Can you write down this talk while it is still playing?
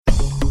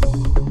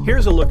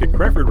Here's a look at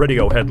Cranford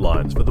Radio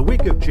headlines for the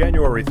week of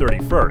January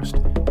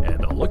 31st,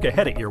 and a look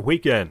ahead at your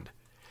weekend.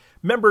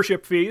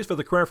 Membership fees for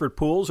the Cranford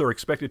pools are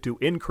expected to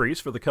increase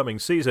for the coming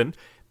season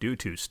due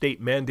to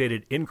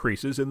state-mandated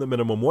increases in the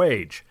minimum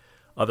wage.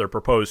 Other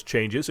proposed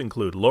changes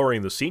include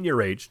lowering the senior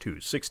age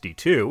to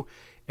 62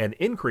 and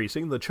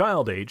increasing the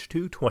child age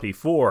to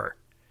 24.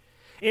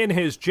 In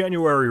his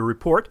January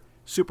report,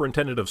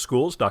 Superintendent of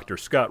Schools Dr.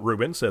 Scott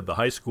Rubin said the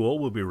high school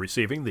will be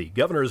receiving the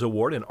Governor's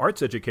Award in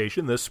Arts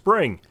Education this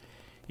spring.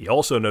 He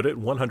also noted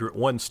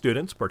 101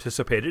 students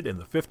participated in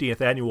the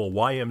 50th Annual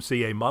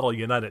YMCA Model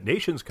United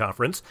Nations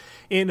Conference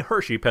in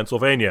Hershey,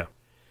 Pennsylvania.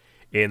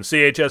 In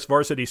CHS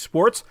varsity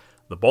sports,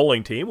 the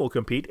bowling team will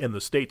compete in the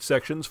state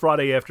sections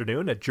Friday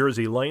afternoon at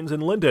Jersey Lanes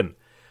in Linden.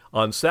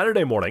 On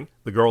Saturday morning,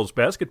 the girls'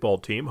 basketball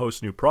team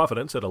hosts New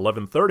Providence at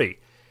 11:30.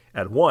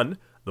 At 1,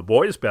 the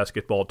boys'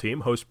 basketball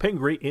team hosts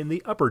Pingree in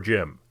the upper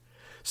gym.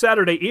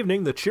 Saturday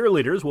evening, the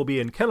cheerleaders will be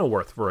in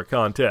Kenilworth for a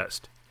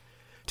contest.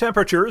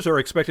 Temperatures are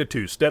expected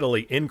to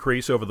steadily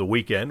increase over the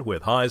weekend,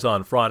 with highs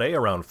on Friday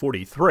around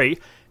 43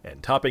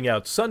 and topping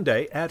out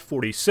Sunday at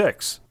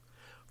 46.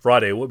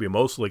 Friday will be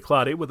mostly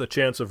cloudy with a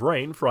chance of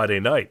rain Friday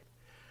night.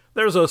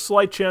 There's a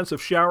slight chance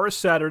of showers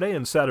Saturday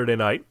and Saturday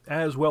night,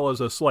 as well as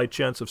a slight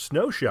chance of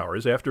snow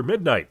showers after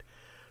midnight.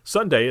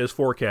 Sunday is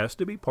forecast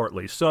to be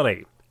partly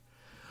sunny.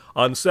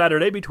 On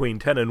Saturday between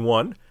 10 and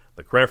 1,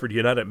 the Cranford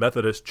United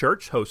Methodist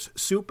Church hosts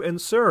Soup and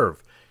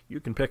Serve. You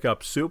can pick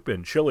up soup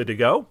and chili to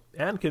go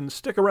and can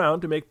stick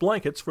around to make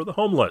blankets for the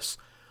homeless.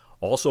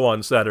 Also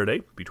on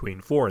Saturday, between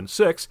 4 and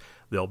 6,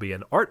 there'll be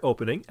an art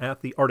opening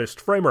at the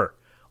Artist Framer.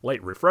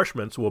 Late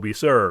refreshments will be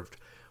served.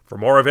 For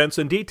more events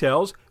and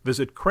details,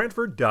 visit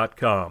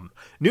Cranford.com.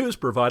 News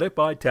provided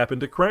by Tap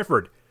Into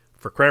Cranford.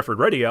 For Cranford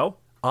Radio,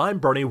 I'm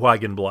Bernie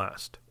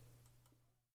Wagenblast.